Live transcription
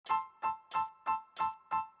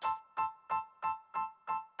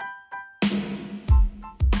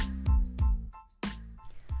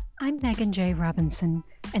I'm Megan J. Robinson,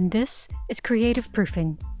 and this is Creative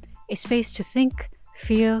Proofing, a space to think,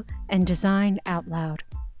 feel, and design out loud.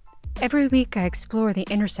 Every week I explore the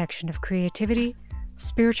intersection of creativity,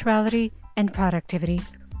 spirituality, and productivity,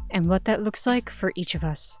 and what that looks like for each of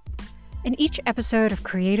us. In each episode of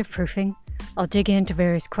Creative Proofing, I'll dig into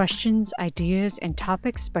various questions, ideas, and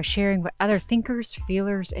topics by sharing what other thinkers,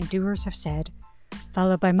 feelers, and doers have said,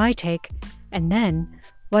 followed by my take, and then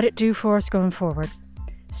what it do for us going forward.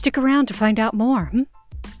 Stick around to find out more.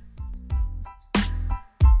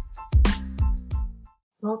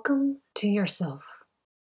 Welcome to yourself.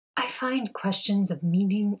 I find questions of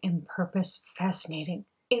meaning and purpose fascinating,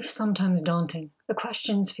 if sometimes daunting. The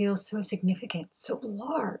questions feel so significant, so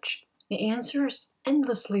large. The answers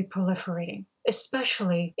endlessly proliferating,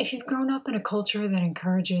 especially if you've grown up in a culture that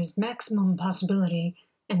encourages maximum possibility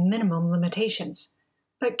and minimum limitations.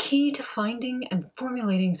 But key to finding and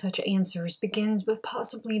formulating such answers begins with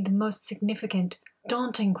possibly the most significant,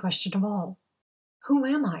 daunting question of all. Who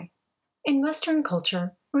am I? In Western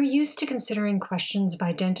culture, we're used to considering questions of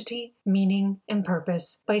identity, meaning, and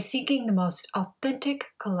purpose by seeking the most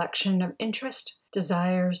authentic collection of interest,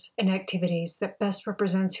 desires, and activities that best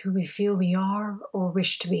represents who we feel we are or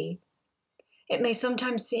wish to be. It may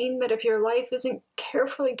sometimes seem that if your life isn't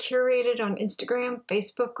carefully curated on Instagram,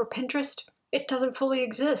 Facebook, or Pinterest, it doesn't fully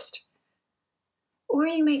exist. Or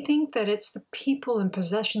you may think that it's the people and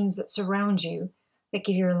possessions that surround you that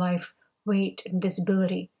give your life weight and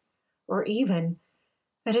visibility, or even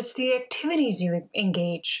that it's the activities you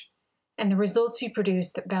engage and the results you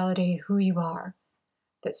produce that validate who you are,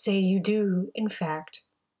 that say you do, in fact,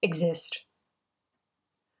 exist.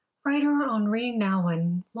 Writer Henri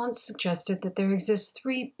Nouwen once suggested that there exist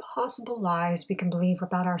 3 possible lies we can believe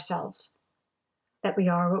about ourselves: that we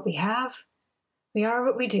are what we have, we are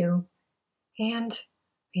what we do, and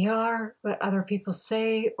we are what other people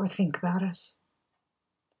say or think about us.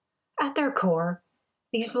 At their core,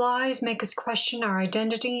 these lies make us question our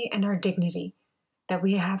identity and our dignity, that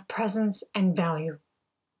we have presence and value.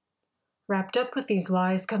 Wrapped up with these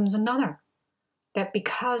lies comes another, that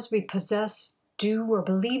because we possess, do, or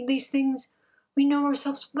believe these things, we know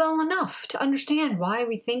ourselves well enough to understand why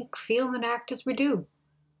we think, feel, and act as we do.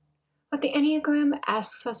 What the Enneagram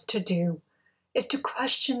asks us to do is to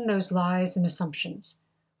question those lies and assumptions,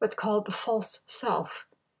 what's called the false self,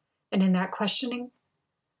 and in that questioning,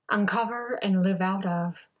 uncover and live out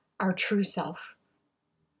of our true self.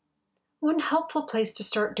 One helpful place to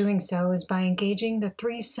start doing so is by engaging the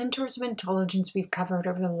 3 centers of intelligence we've covered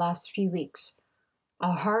over the last few weeks: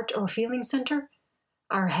 our heart or feeling center,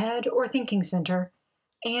 our head or thinking center,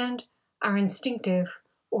 and our instinctive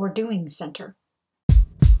or doing center.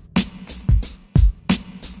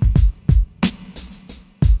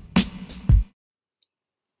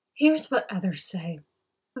 Here's what others say.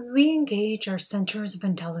 When we engage our centers of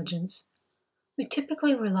intelligence, we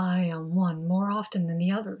typically rely on one more often than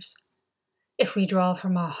the others. If we draw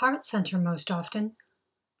from our heart center most often,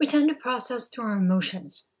 we tend to process through our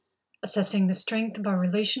emotions, assessing the strength of our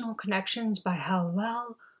relational connections by how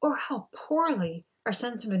well or how poorly our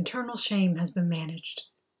sense of internal shame has been managed.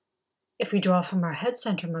 If we draw from our head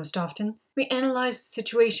center most often, we analyze the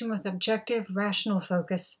situation with objective, rational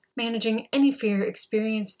focus, managing any fear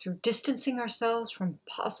experienced through distancing ourselves from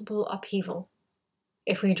possible upheaval.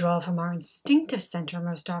 If we draw from our instinctive center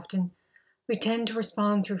most often, we tend to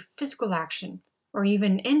respond through physical action, or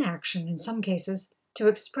even inaction in some cases, to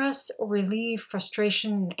express or relieve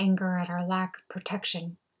frustration and anger at our lack of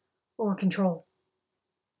protection or control.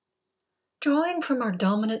 Drawing from our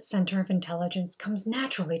dominant center of intelligence comes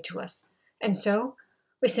naturally to us, and so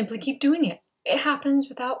we simply keep doing it. It happens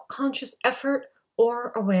without conscious effort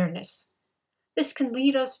or awareness. This can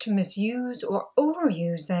lead us to misuse or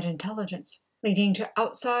overuse that intelligence, leading to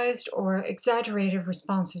outsized or exaggerated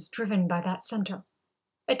responses driven by that center.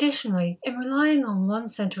 Additionally, in relying on one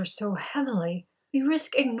center so heavily, we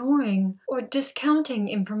risk ignoring or discounting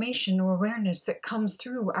information or awareness that comes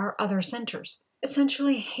through our other centers,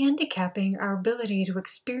 essentially handicapping our ability to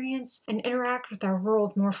experience and interact with our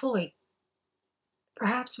world more fully.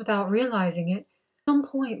 Perhaps without realizing it, at some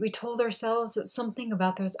point we told ourselves that something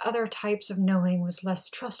about those other types of knowing was less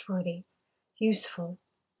trustworthy, useful,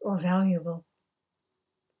 or valuable.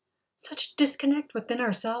 Such a disconnect within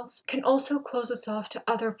ourselves can also close us off to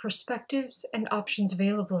other perspectives and options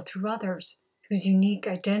available through others, whose unique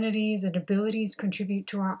identities and abilities contribute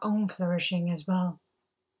to our own flourishing as well.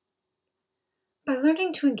 By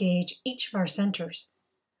learning to engage each of our centers,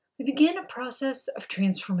 we begin a process of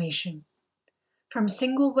transformation, from a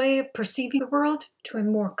single way of perceiving the world to a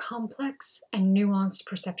more complex and nuanced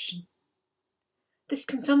perception. This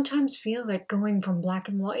can sometimes feel like going from black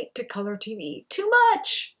and white to color TV. Too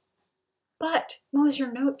much! But Moser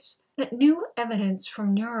notes that new evidence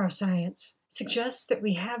from neuroscience suggests that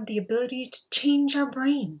we have the ability to change our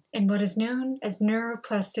brain in what is known as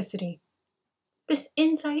neuroplasticity. This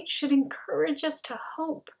insight should encourage us to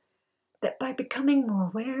hope that by becoming more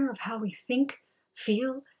aware of how we think,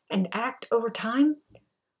 feel, and act over time,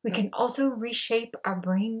 we can also reshape our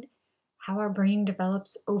brain, how our brain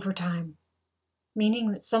develops over time.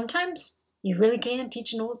 Meaning that sometimes you really can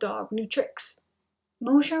teach an old dog new tricks.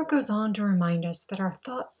 Moser goes on to remind us that our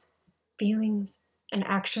thoughts, feelings, and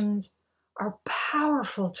actions are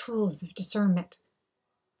powerful tools of discernment.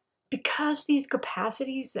 Because these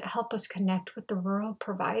capacities that help us connect with the world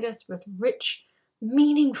provide us with rich,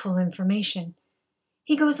 meaningful information,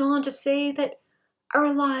 he goes on to say that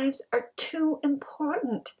our lives are too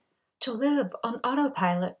important to live on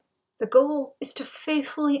autopilot. The goal is to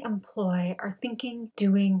faithfully employ our thinking,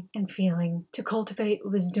 doing, and feeling to cultivate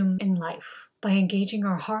wisdom in life. By engaging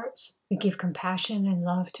our hearts, we give compassion and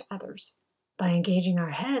love to others. By engaging our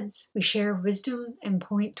heads, we share wisdom and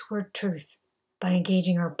point toward truth. By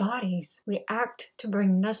engaging our bodies, we act to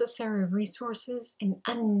bring necessary resources and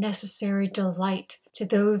unnecessary delight to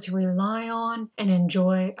those who rely on and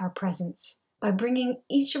enjoy our presence. By bringing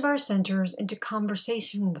each of our centers into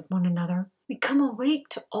conversation with one another, we come awake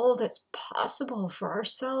to all that's possible for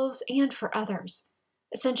ourselves and for others,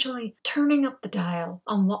 essentially turning up the dial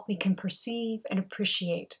on what we can perceive and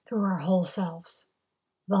appreciate through our whole selves.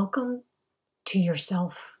 Welcome to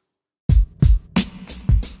yourself.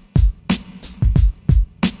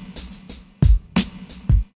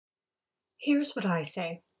 Here's what I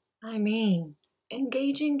say.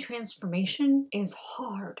 Engaging transformation is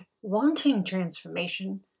hard. Wanting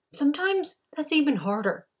transformation, sometimes that's even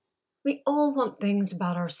harder. We all want things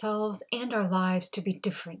about ourselves and our lives to be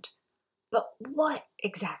different. But what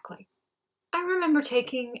exactly? I remember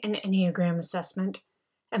taking an Enneagram assessment,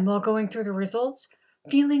 and while going through the results,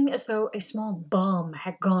 feeling as though a small bomb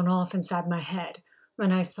had gone off inside my head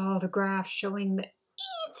when I saw the graph showing the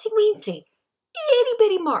eensy-weensy,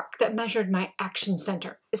 itty-bitty mark that measured my action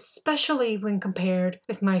center, especially when compared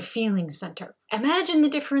with my feeling center. Imagine the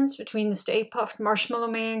difference between the Stay Puft Marshmallow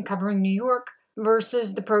Man covering New York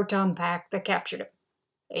versus the proton pack that captured him.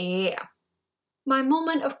 Yeah. My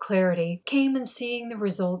moment of clarity came in seeing the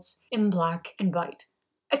results in black and white.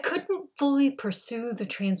 I couldn't fully pursue the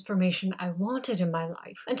transformation I wanted in my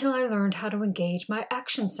life until I learned how to engage my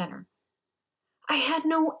action center. I had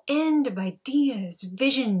no end of ideas,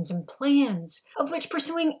 visions, and plans, of which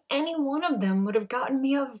pursuing any one of them would have gotten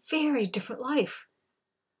me a very different life.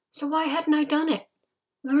 So why hadn't I done it?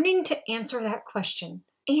 Learning to answer that question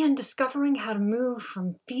and discovering how to move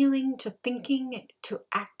from feeling to thinking to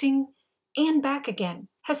acting and back again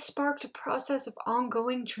has sparked a process of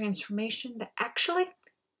ongoing transformation that actually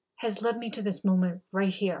has led me to this moment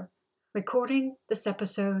right here, recording this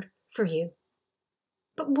episode for you.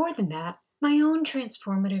 But more than that, my own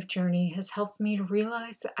transformative journey has helped me to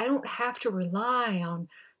realize that I don't have to rely on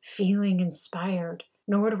feeling inspired,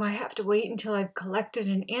 nor do I have to wait until I've collected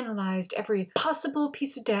and analyzed every possible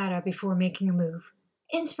piece of data before making a move.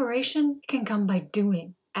 Inspiration can come by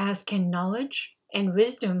doing, as can knowledge, and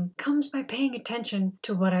wisdom comes by paying attention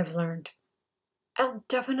to what I've learned. I'll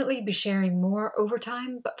definitely be sharing more over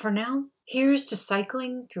time, but for now, here's to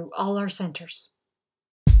cycling through all our centers.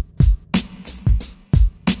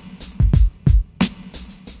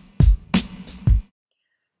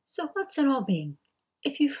 So what's it all mean?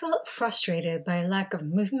 If you felt frustrated by a lack of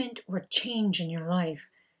movement or change in your life,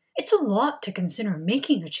 it's a lot to consider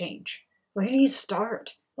making a change. Where do you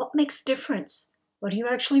start? What makes a difference? What do you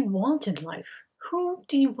actually want in life? Who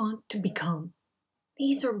do you want to become?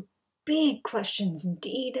 These are big questions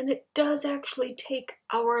indeed, and it does actually take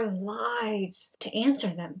our lives to answer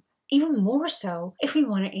them, even more so if we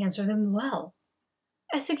want to answer them well.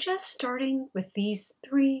 I suggest starting with these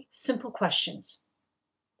 3 simple questions.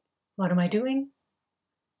 What am I doing?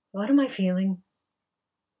 What am I feeling?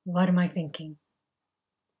 What am I thinking?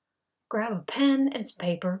 Grab a pen and some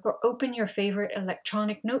paper or open your favorite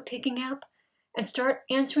electronic note-taking app and start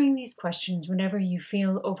answering these questions whenever you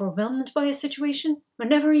feel overwhelmed by a situation,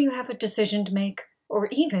 whenever you have a decision to make, or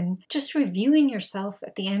even just reviewing yourself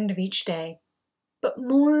at the end of each day. But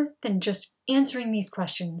more than just answering these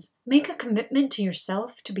questions, make a commitment to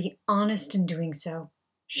yourself to be honest in doing so.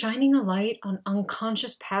 Shining a light on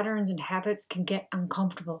unconscious patterns and habits can get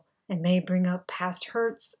uncomfortable and may bring up past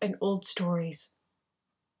hurts and old stories.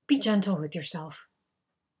 Be gentle with yourself.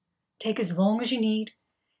 Take as long as you need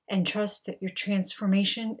and trust that your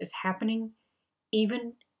transformation is happening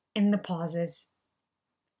even in the pauses.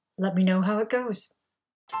 Let me know how it goes.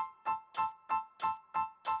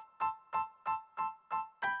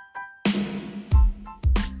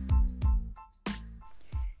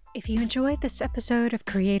 If you enjoyed this episode of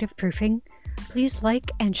Creative Proofing, please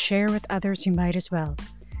like and share with others who might as well.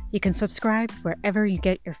 You can subscribe wherever you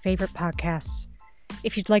get your favorite podcasts.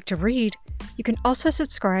 If you'd like to read, you can also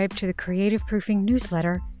subscribe to the Creative Proofing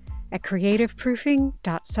newsletter at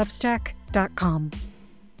creativeproofing.substack.com.